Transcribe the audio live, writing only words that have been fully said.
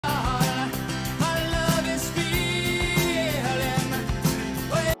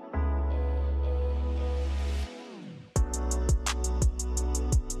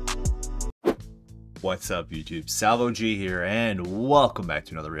What's up, YouTube? SalvoG here, and welcome back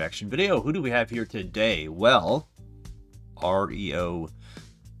to another reaction video. Who do we have here today? Well, REO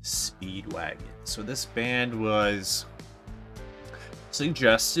Speedwagon. So this band was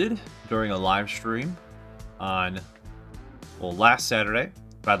suggested during a live stream on, well, last Saturday.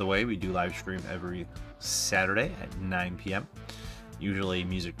 By the way, we do live stream every Saturday at 9 p.m. Usually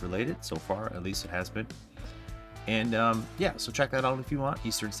music related, so far, at least it has been. And yeah, so check that out if you want,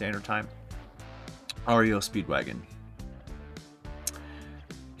 Eastern Standard Time. REO Speedwagon.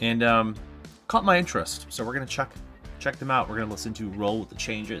 And caught my interest, so we're gonna check them out. We're gonna listen to Roll with the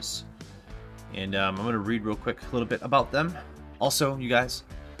Changes, and I'm gonna read real quick a little bit about them. Also, you guys,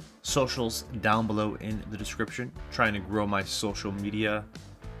 socials down below in the description. Trying to grow my social media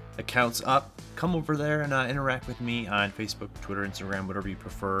accounts up. Come over there and interact with me on Facebook, Twitter, Instagram, whatever you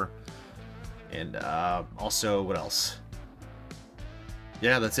prefer. And also, what else?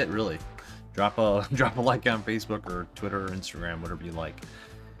 Yeah, that's it really. Drop a like on Facebook or Twitter or Instagram, whatever you like.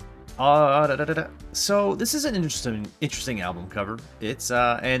 So this is an interesting album cover. It's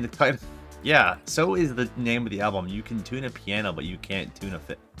and the title, yeah. So is the name of the album. You can tune a piano, but you can't tune a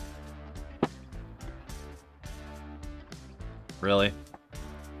fit. Really,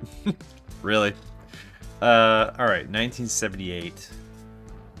 really. All right. 1978.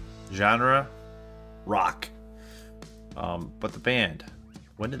 Genre, rock. But the band,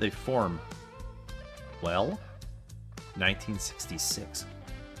 when did they form? Well, 1966.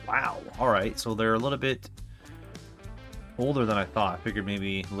 Wow. Alright, so they're a little bit older than I thought. I figured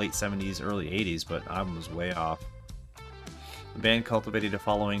maybe late 70s, early 80s, but I was way off. The band cultivated a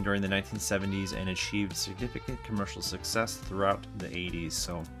following during the 1970s and achieved significant commercial success throughout the 80s,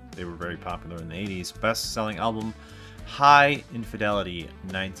 so they were very popular in the 80s. Best-selling album, High Infidelity,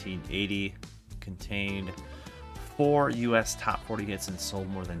 1980, contained 4 US top 40 hits and sold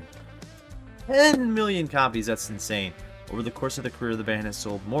more than 10 million copies. That's insane. Over the course of the career, the band has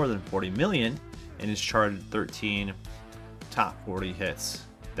sold more than 40 million and has charted 13 top 40 hits.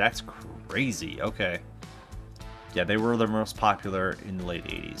 That's crazy. Okay. Yeah, they were the most popular in the late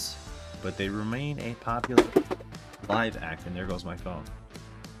 80s, but they remain a popular live act. And there goes my phone.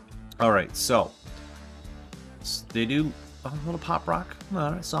 All right, so they do a little pop rock,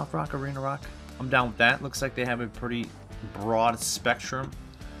 soft rock, arena rock. I'm down with that. Looks like they have a pretty broad spectrum.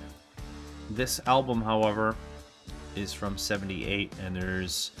 This album, however, is from '78, and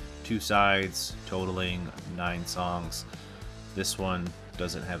there's 2 sides totaling 9 songs. This one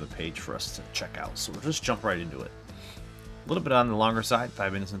doesn't have a page for us to check out, so we'll just jump right into it. A little bit on the longer side,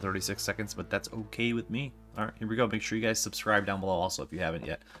 5 minutes and 36 seconds, but that's okay with me. All right, here we go. Make sure you guys subscribe down below also if you haven't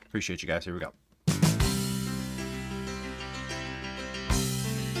yet. Appreciate you guys. Here we go.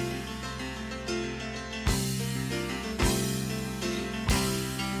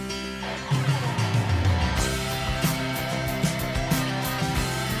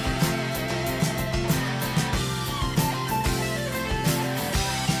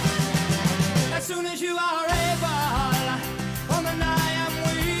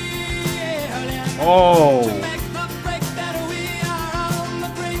 Oh!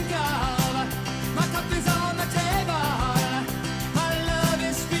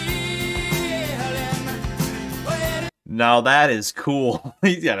 Now that is cool.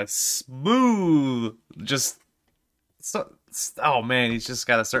 He's got a smooth, oh man, he's just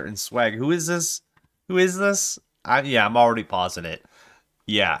got a certain swag. Who is this? Who is this? Yeah, I'm already pausing it.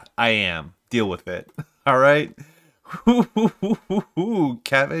 Yeah, I am. Deal with it. All right.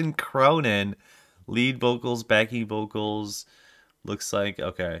 Kevin Cronin. Lead vocals, backing vocals, looks like,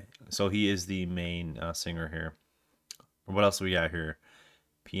 okay, so he is the main singer here. What else do we got here?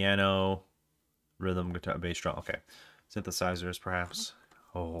 Piano, rhythm, guitar, bass, drum, okay. Synthesizers, perhaps.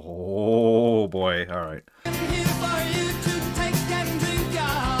 Oh, boy, all right.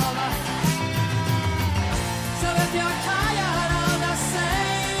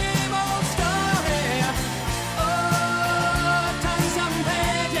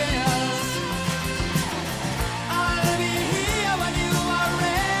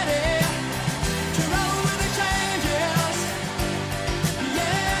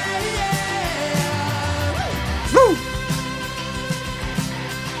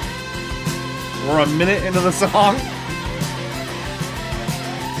 We're a minute into the song.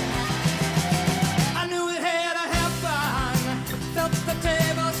 I knew it had to happen. Felt the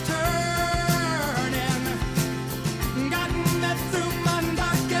tables turning. Gotten that through my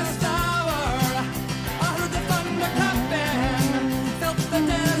darkest hour. I heard the thunder clapping. Felt the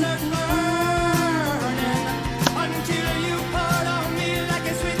desert burning. Until you poured on me like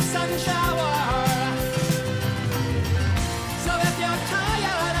a sweet sun shower. So if you're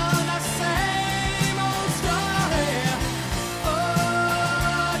tired of the same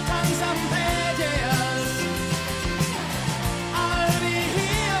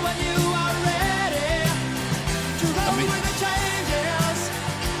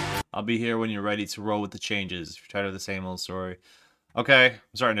I'll be here when you're ready to roll with the changes. If you're tired of the same old story. Okay, I'm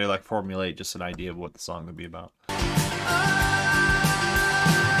starting to like formulate just an idea of what the song would be about.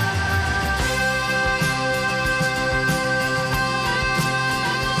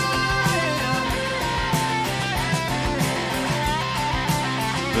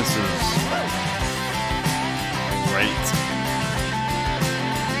 This is great.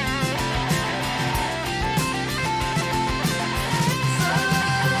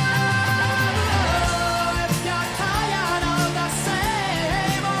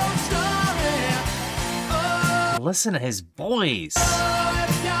 Listen to his voice.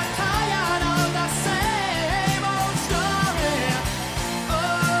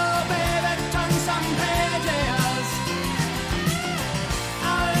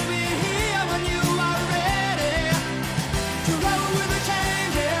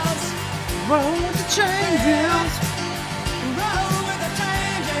 Roll with the changes. Roll with the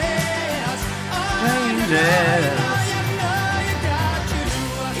changes. Changes.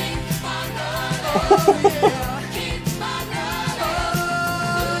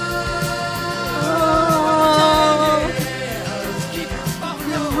 Keep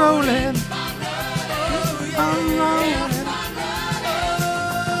rolling. Keep on rolling.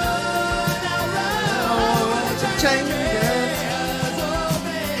 Roll with the changes.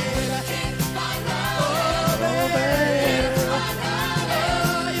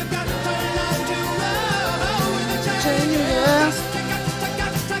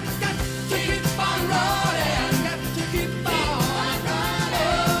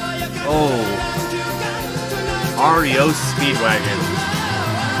 Oh, REO Speedwagon.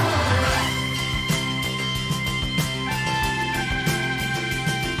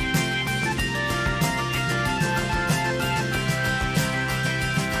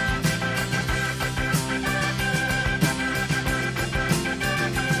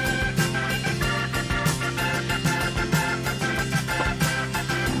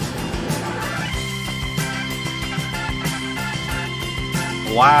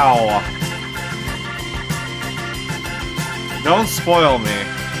 Wow. Don't spoil me.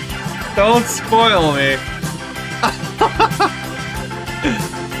 Don't spoil me.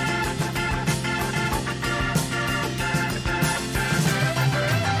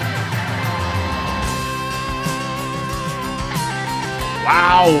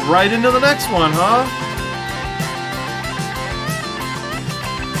 Wow, right into the next one, huh?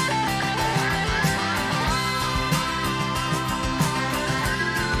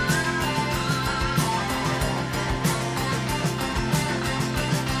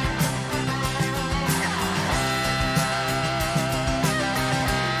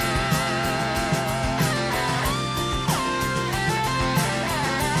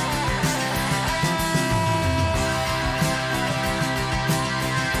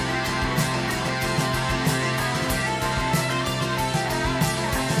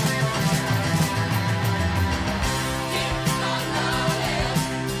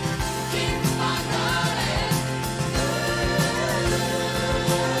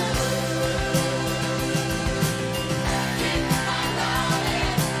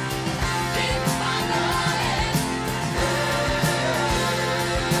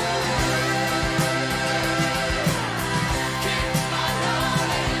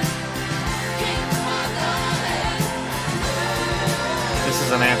 This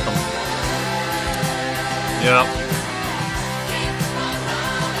is an anthem. Yep.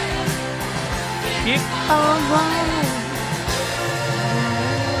 Keep on rolling.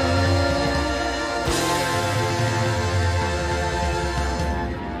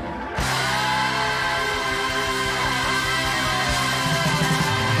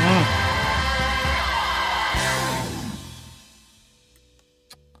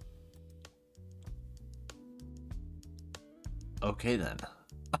 Okay then.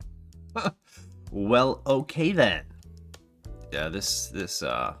 Well, okay then. Yeah,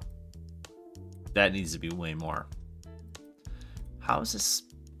 that needs to be way more. How is this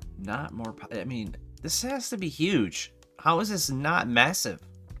not more? I mean, this has to be huge. How is this not massive?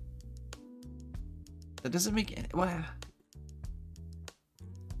 That doesn't make any. What?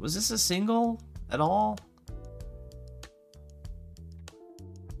 Was this a single at all?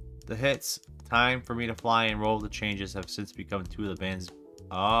 The hits "Time for Me to Fly" and "Roll the Changes" have since become two of the band's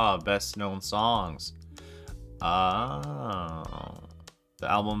best known songs. The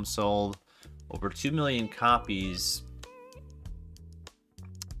album sold over 2 million copies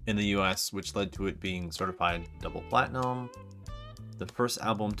in the US, which led to it being certified double platinum. The first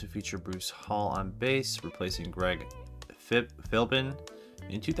album to feature Bruce Hall on bass, replacing Greg Philbin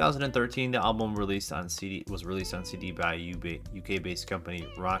In 2013, the album was released on CD by UK-based company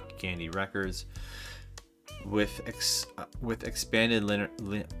Rock Candy Records, with expanded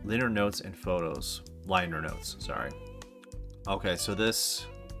liner notes and photos. Liner notes, sorry. Okay, so this,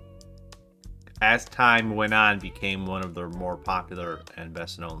 as time went on, became one of their more popular and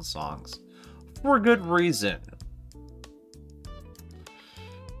best-known songs, for good reason.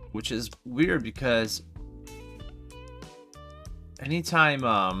 Which is weird because anytime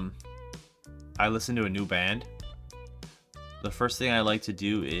I listen to a new band, the first thing I like to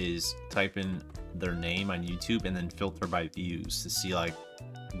do is type in their name on YouTube and then filter by views to see like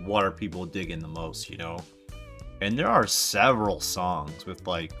what are people digging the most, you know? And there are several songs with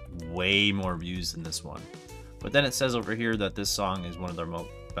like way more views than this one. But then it says over here that this song is one of their most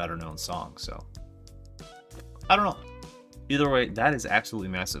better known songs, so I don't know. Either way, that is absolutely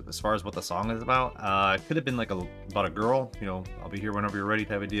massive as far as what the song is about. It could have been like about a girl, you know, I'll be here whenever you're ready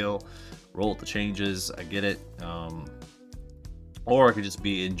type of deal. Roll with the changes, I get it. Or it could just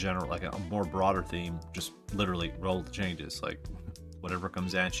be in general, like a more broader theme, just literally roll with the changes. Like whatever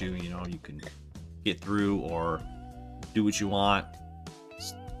comes at you, you know, you can get through or do what you want.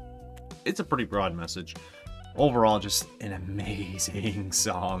 It's a pretty broad message. Overall, just an amazing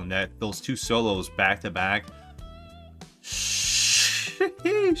song. That those two solos back to back.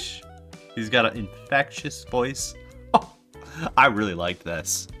 Sheesh. He's got an infectious voice. Oh, I really liked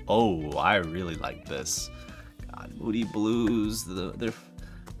this. Oh, I really liked this. God, Moody Blues.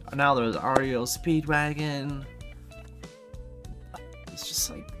 Now there's REO Speedwagon. It's just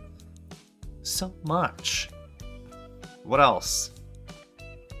like so much. What else?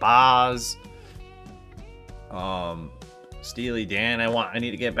 Boz. Steely Dan. I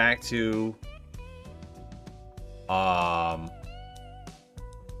need to get back to.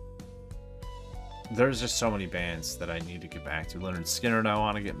 There's just so many bands that I need to get back to. Leonard Skinner I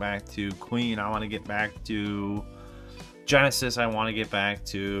want to get back to. Queen I want to get back to. Genesis I want to get back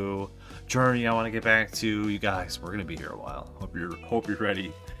to. Journey I want to get back to. You guys, we're gonna be here a while. Hope you're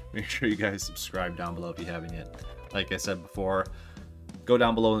ready. Make sure you guys subscribe down below if you haven't yet. Like I said before, go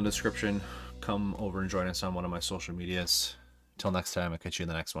down below in the description. Come over and join us on one of my social medias. Until next time, I'll catch you in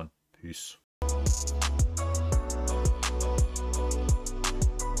the next one. Peace.